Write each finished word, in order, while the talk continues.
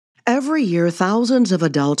Every year, thousands of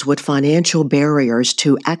adults with financial barriers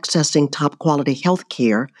to accessing top quality health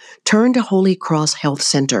care turn to Holy Cross Health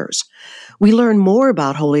Centers. We learn more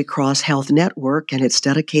about Holy Cross Health Network and its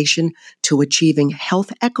dedication to achieving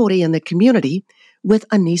health equity in the community with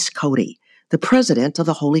Anise Cody, the president of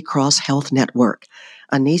the Holy Cross Health Network.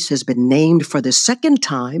 Anise has been named for the second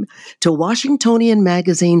time to Washingtonian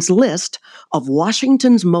Magazine's list of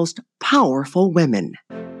Washington's most powerful women.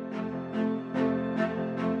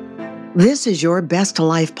 This is your Best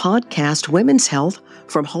Life podcast, Women's Health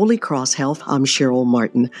from Holy Cross Health. I'm Cheryl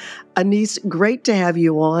Martin. Anise, great to have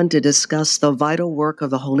you on to discuss the vital work of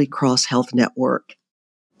the Holy Cross Health Network.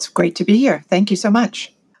 It's great to be here. Thank you so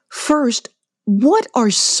much. First, what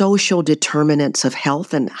are social determinants of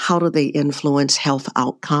health and how do they influence health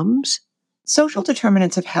outcomes? Social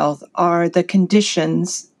determinants of health are the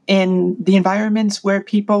conditions in the environments where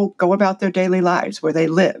people go about their daily lives, where they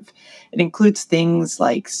live. It includes things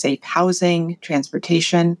like safe housing,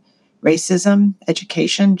 transportation, racism,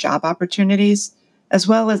 education, job opportunities, as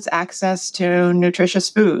well as access to nutritious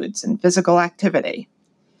foods and physical activity.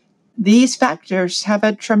 These factors have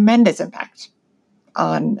a tremendous impact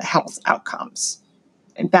on health outcomes.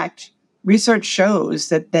 In fact, research shows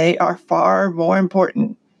that they are far more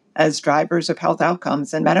important as drivers of health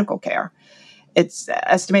outcomes than medical care. It's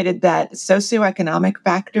estimated that socioeconomic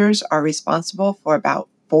factors are responsible for about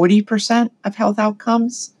 40% of health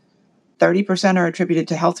outcomes. 30% are attributed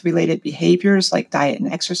to health-related behaviors like diet and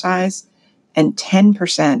exercise, and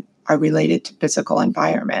 10% are related to physical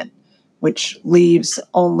environment, which leaves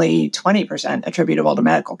only 20% attributable to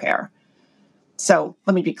medical care. So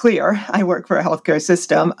let me be clear, I work for a healthcare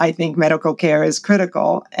system. I think medical care is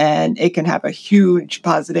critical and it can have a huge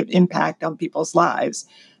positive impact on people's lives.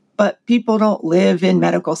 But people don't live in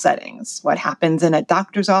medical settings. What happens in a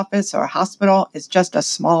doctor's office or a hospital is just a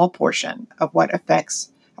small portion of what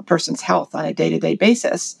affects a person's health on a day-to-day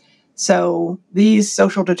basis. So these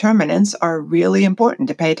social determinants are really important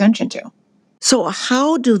to pay attention to. So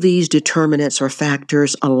how do these determinants or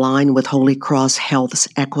factors align with Holy Cross Health's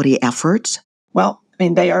equity efforts? Well,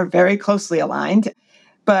 they are very closely aligned.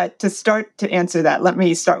 But to start to answer that, let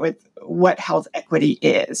me start with what health equity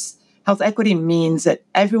is. Health equity means that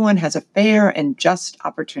everyone has a fair and just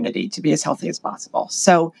opportunity to be as healthy as possible.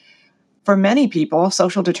 So for many people,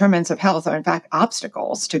 social determinants of health are in fact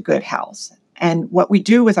obstacles to good health. And what we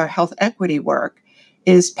do with our health equity work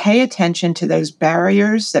is pay attention to those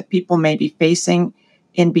barriers that people may be facing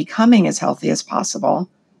in becoming as healthy as possible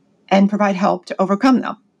and provide help to overcome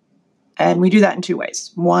them. And we do that in two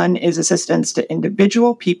ways. One is assistance to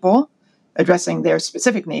individual people addressing their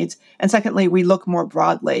specific needs. And secondly, we look more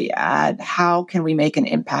broadly at how can we make an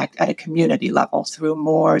impact at a community level through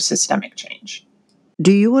more systemic change.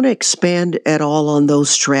 Do you want to expand at all on those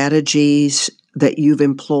strategies that you've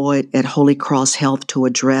employed at Holy Cross Health to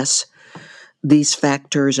address these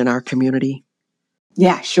factors in our community?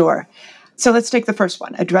 Yeah, sure. So let's take the first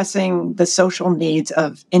one, addressing the social needs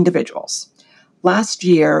of individuals. Last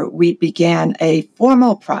year, we began a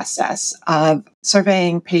formal process of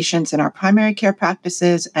surveying patients in our primary care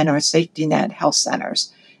practices and our safety net health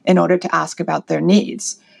centers in order to ask about their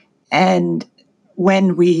needs. And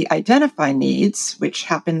when we identify needs, which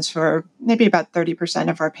happens for maybe about 30%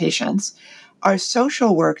 of our patients, our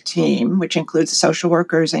social work team, which includes social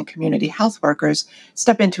workers and community health workers,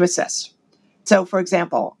 step in to assist. So, for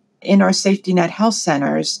example, in our safety net health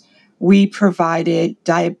centers, we provided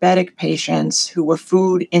diabetic patients who were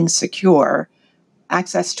food insecure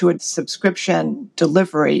access to a subscription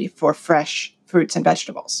delivery for fresh fruits and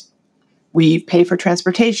vegetables. We pay for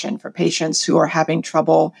transportation for patients who are having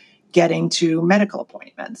trouble getting to medical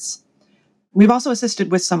appointments. We've also assisted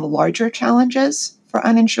with some larger challenges for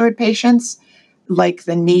uninsured patients, like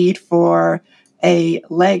the need for a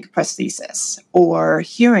leg prosthesis or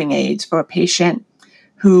hearing aids for a patient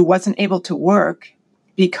who wasn't able to work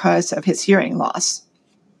because of his hearing loss.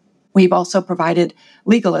 We've also provided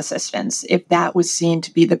legal assistance if that was seen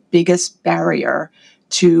to be the biggest barrier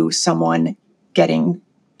to someone getting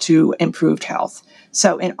to improved health.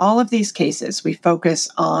 So in all of these cases, we focus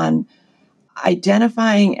on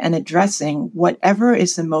identifying and addressing whatever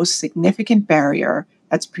is the most significant barrier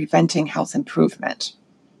that's preventing health improvement.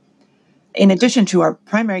 In addition to our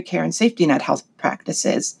primary care and safety net health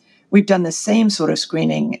practices, we've done the same sort of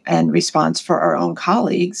screening and response for our own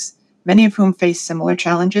colleagues, many of whom face similar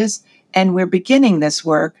challenges, and we're beginning this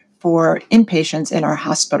work for inpatients in our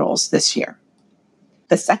hospitals this year.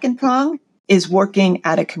 The second prong is working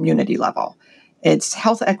at a community level. It's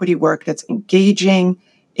health equity work that's engaging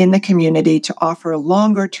in the community to offer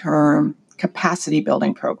longer-term capacity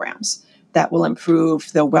building programs that will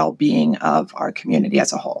improve the well-being of our community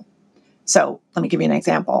as a whole. So let me give you an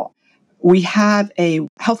example. We have a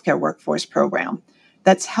healthcare workforce program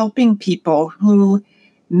that's helping people who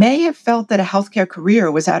may have felt that a healthcare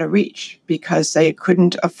career was out of reach because they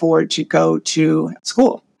couldn't afford to go to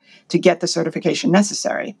school to get the certification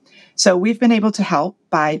necessary. So we've been able to help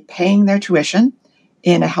by paying their tuition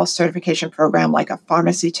in a health certification program like a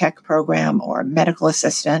pharmacy tech program or a medical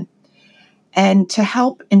assistant. And to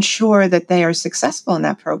help ensure that they are successful in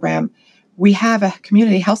that program, we have a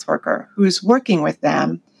community health worker who's working with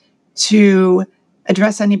them to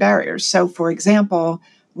address any barriers. So, for example,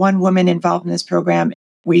 one woman involved in this program,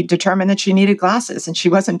 we determined that she needed glasses and she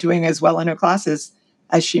wasn't doing as well in her classes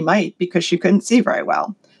as she might because she couldn't see very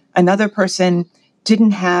well. Another person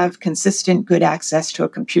didn't have consistent good access to a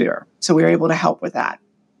computer, so we were able to help with that.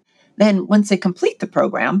 Then, once they complete the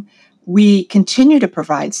program, we continue to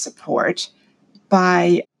provide support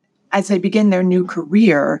by, as they begin their new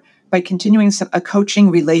career, by continuing a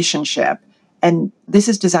coaching relationship. And this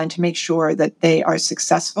is designed to make sure that they are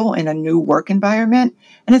successful in a new work environment.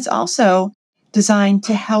 And it's also designed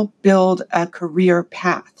to help build a career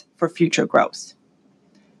path for future growth.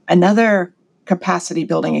 Another capacity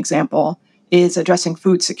building example is addressing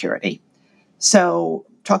food security. So,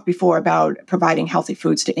 talked before about providing healthy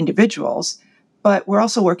foods to individuals, but we're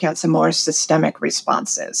also working on some more systemic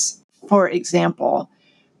responses. For example,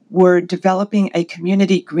 we're developing a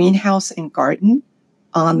community greenhouse and garden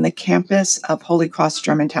on the campus of Holy Cross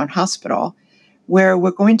Germantown Hospital, where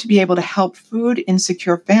we're going to be able to help food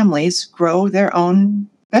insecure families grow their own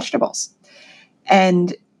vegetables.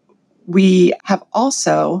 And we have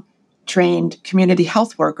also trained community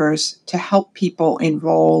health workers to help people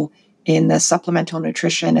enroll in the Supplemental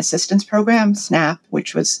Nutrition Assistance Program, SNAP,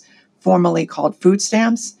 which was formerly called food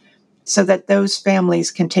stamps, so that those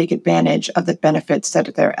families can take advantage of the benefits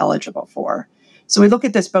that they're eligible for. So we look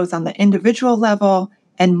at this both on the individual level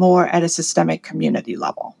and more at a systemic community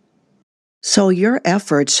level. So your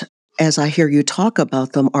efforts, as I hear you talk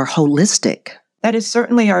about them, are holistic. That is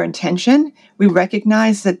certainly our intention. We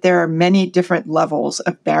recognize that there are many different levels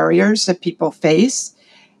of barriers that people face,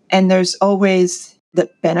 and there's always the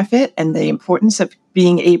benefit and the importance of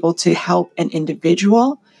being able to help an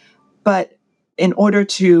individual. But in order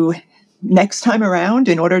to, next time around,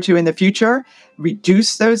 in order to in the future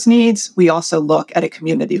reduce those needs, we also look at a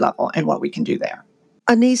community level and what we can do there.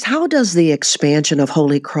 Anise, how does the expansion of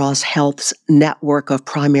Holy Cross Health's network of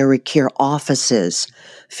primary care offices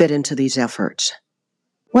fit into these efforts?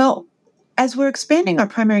 Well, as we're expanding our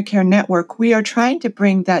primary care network, we are trying to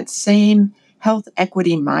bring that same health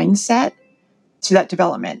equity mindset to that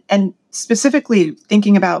development, and specifically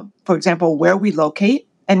thinking about, for example, where we locate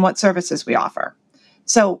and what services we offer.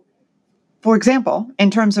 So, for example, in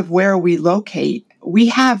terms of where we locate, we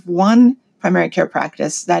have one primary care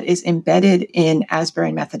practice that is embedded in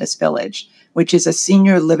Asbury Methodist Village, which is a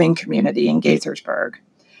senior living community in Gaithersburg.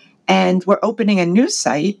 And we're opening a new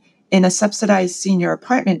site in a subsidized senior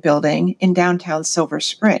apartment building in downtown Silver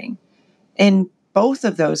Spring. In both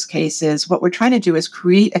of those cases, what we're trying to do is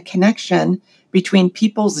create a connection between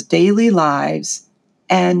people's daily lives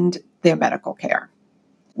and their medical care.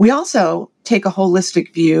 We also take a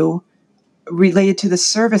holistic view related to the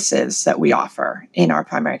services that we offer in our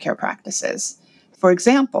primary care practices. For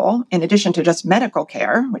example, in addition to just medical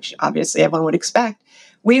care, which obviously everyone would expect,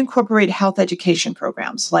 we incorporate health education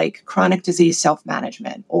programs like chronic disease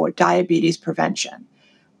self-management or diabetes prevention,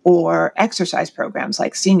 or exercise programs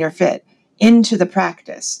like Senior Fit into the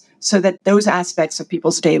practice so that those aspects of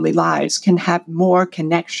people's daily lives can have more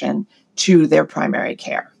connection to their primary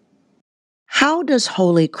care. How does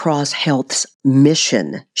Holy Cross Health's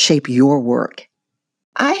mission shape your work?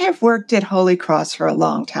 I have worked at Holy Cross for a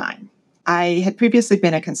long time. I had previously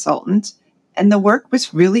been a consultant, and the work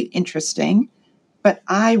was really interesting, but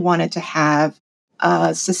I wanted to have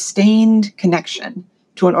a sustained connection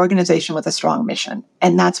to an organization with a strong mission,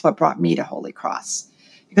 and that's what brought me to Holy Cross.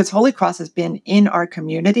 Because Holy Cross has been in our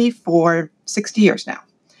community for 60 years now.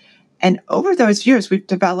 And over those years, we've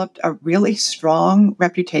developed a really strong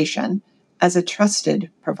reputation as a trusted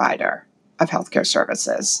provider of healthcare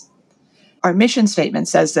services. Our mission statement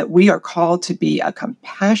says that we are called to be a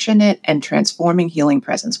compassionate and transforming healing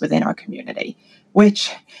presence within our community,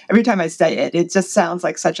 which every time I say it, it just sounds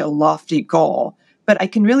like such a lofty goal. But I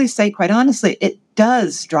can really say, quite honestly, it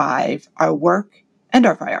does drive our work and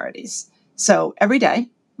our priorities. So every day,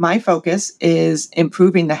 my focus is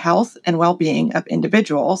improving the health and well-being of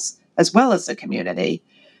individuals as well as the community,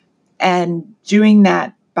 and doing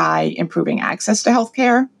that by improving access to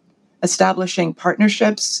healthcare, establishing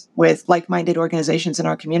partnerships with like-minded organizations in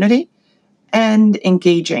our community, and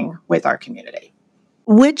engaging with our community.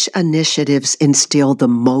 Which initiatives instill the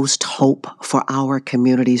most hope for our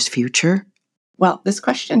community's future? Well, this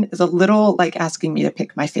question is a little like asking me to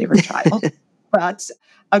pick my favorite child, but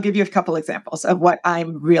I'll give you a couple examples of what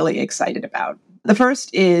I'm really excited about. The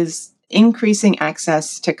first is increasing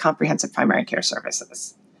access to comprehensive primary care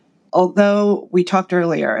services. Although we talked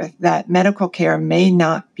earlier that medical care may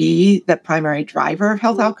not be the primary driver of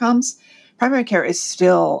health outcomes, primary care is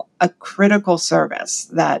still a critical service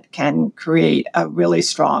that can create a really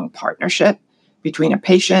strong partnership between a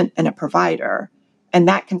patient and a provider, and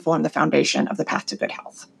that can form the foundation of the path to good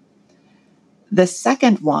health. The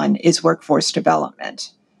second one is workforce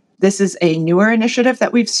development. This is a newer initiative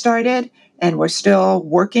that we've started, and we're still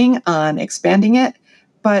working on expanding it,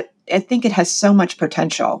 but I think it has so much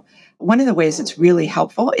potential. One of the ways it's really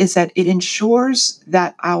helpful is that it ensures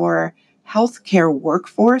that our healthcare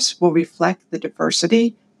workforce will reflect the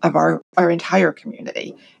diversity of our entire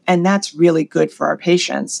community, and that's really good for our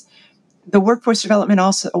patients. The workforce development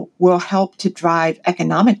also will help to drive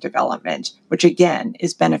economic development, which again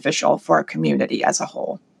is beneficial for our community as a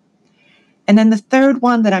whole. And then the third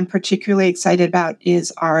one that I'm particularly excited about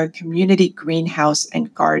is our community greenhouse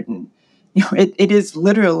and garden. It is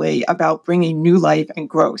literally about bringing new life and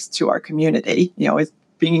growth to our community, it's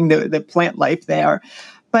being the plant life there.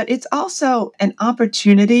 But it's also an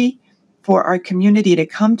opportunity for our community to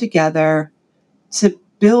come together to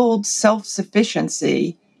build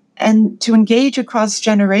self-sufficiency and to engage across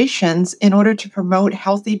generations in order to promote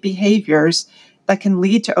healthy behaviors that can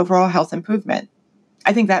lead to overall health improvement.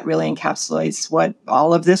 I think that really encapsulates what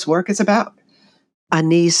all of this work is about.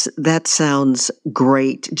 Anise, that sounds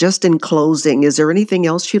great. Just in closing, is there anything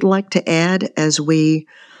else you'd like to add as we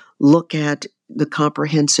look at the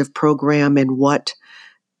comprehensive program and what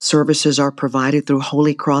services are provided through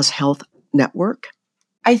Holy Cross Health Network?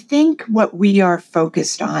 I think what we are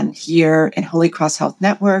focused on here in Holy Cross Health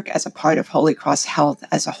Network as a part of Holy Cross Health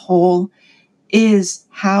as a whole is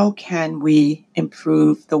how can we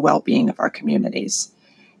improve the well-being of our communities?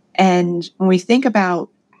 And when we think about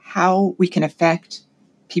how we can affect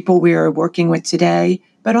people we are working with today,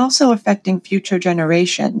 but also affecting future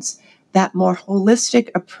generations, that more holistic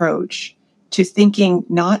approach to thinking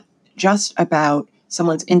not just about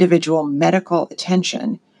someone's individual medical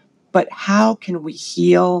attention, but how can we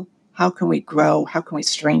heal, how can we grow, how can we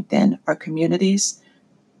strengthen our communities?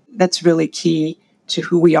 That's really key to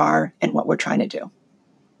who we are and what we're trying to do.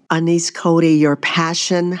 Anise Cody, your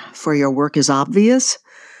passion for your work is obvious.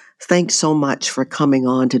 Thanks so much for coming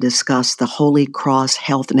on to discuss the Holy Cross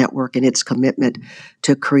Health Network and its commitment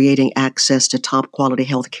to creating access to top quality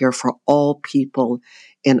health care for all people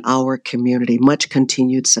in our community. Much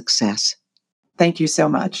continued success. Thank you so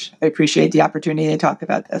much. I appreciate the opportunity to talk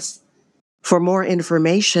about this. For more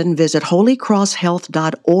information, visit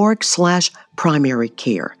holycrosshealth.org/primary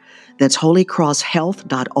care. That's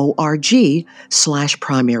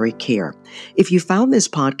holycrosshealth.org/primary care. If you found this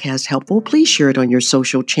podcast helpful, please share it on your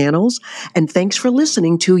social channels. And thanks for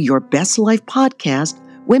listening to Your Best Life podcast,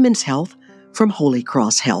 Women's Health from Holy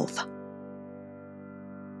Cross Health.